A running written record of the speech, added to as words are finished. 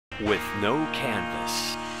with no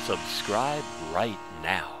canvas. Subscribe right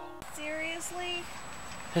now. Seriously?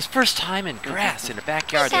 His first time in grass in a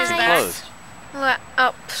backyard that's Guys. enclosed. What?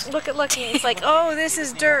 Oh, look at Lucky. It's like, oh, this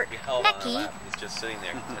is dirt. Lucky. He's just sitting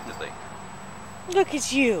there contentedly. Look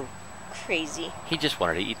at you. Crazy. He just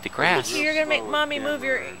wanted to eat the grass. You're gonna make mommy move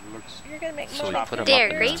your. You're gonna make So we mommy. put him They're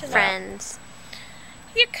up in great the- friends.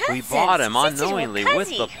 Your cousin. We bought him Since you were unknowingly with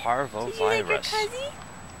cuzzy. the Parvo Did you like your virus. cuzzy?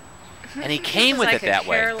 And he came with I it could that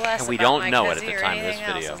way. care less And we about don't my know it at cuzzy the or time of this anything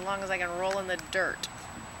else, video. As long as I can roll in the dirt.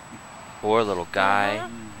 Poor little guy. Uh-huh.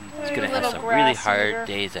 He's going to have Little some grass really eater. hard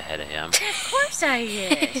days ahead of him. Of course I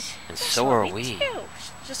is. And so are Me we. too.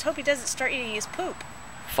 Just hope he doesn't start eating his poop.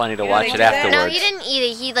 Funny to You know, watch they it do that. afterwards. No, he didn't eat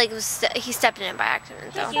it. He he stepped in it by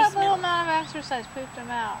accident. Just Though. that little amount of exercise pooped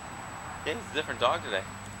him out. Yeah, he's a different dog today.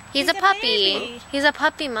 He's He's a a puppy. baby. He's a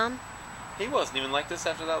puppy, Mom. He wasn't even like this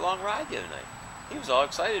after that long ride the other night. He was all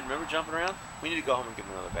excited. Remember jumping around? We need to go home and give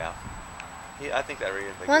him another bath. I think that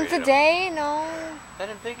reinvigorated Once a him. day? No. That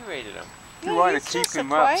invigorated him. Yeah, You want to he's keep just a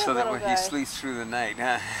him up quiet so that little when guy. he sleeps through the night,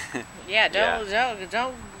 huh? Yeah,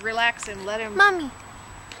 don't relax him. Let him. Mommy.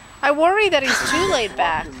 I worry that he's too laid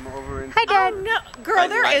back. Hi, Dad. Oh, no, girl,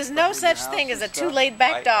 there I- is no such thing as a too laid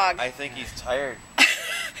back dog. I think he's tired.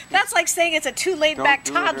 That's like saying it's a too laid Don't back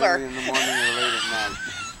do it early toddler. in the morning or late at night.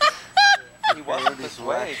 He wasn't Coyotes this will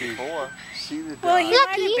way actually before. See the Well, dog he might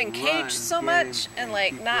Lucky. have been caged run, so get much him, and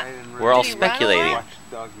like keep not. right and We're all Did he run a speculating. lot? watch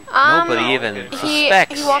the dog get Nobody No, even okay.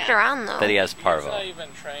 suspects He walked around though. that he has He's Parvo. not even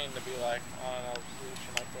trained to be like on a leash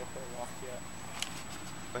and like go for a walk yet.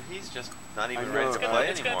 But he's just not even I ready know. to It's play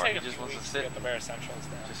gonna anymore. take He a just few wants to weeks to sit get the and bare essentials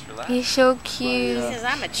down. just relax. He's so He cute. says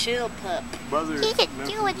I'm a chill pup. Brother, He could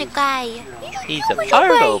do with the guy. He's a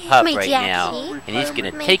Parvo pup My right Jackie. now. And he's going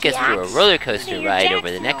to My take us through a Jax. roller coaster Your ride Jax over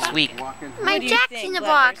the in next the week. My do you Jack's think, in the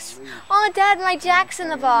Leathers? box. Oh, Dad, my Jack's in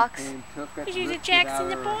the box. Is you the Jax in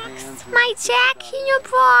the box? My Jack in the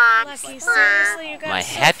box. Lucky, seriously, you guys. My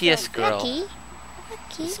happiest girl Lucky.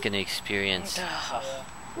 is going to experience Ugh.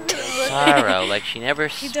 sorrow like she never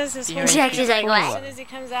He does this whole experienced Jax is like, before. As what? soon as he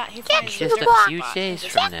comes out, he Jax finds in Just the a box. few days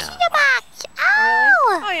from now. In the box. Really?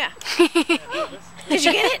 Ow! Oh yeah. Did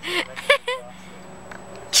you get it?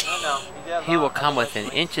 He will come within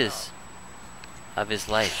inches of his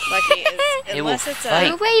life. Lucky is He will unless it's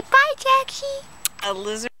fight. Wait, bye, Jaxie. a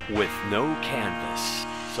lizard. With no canvas.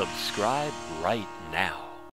 Subscribe right now.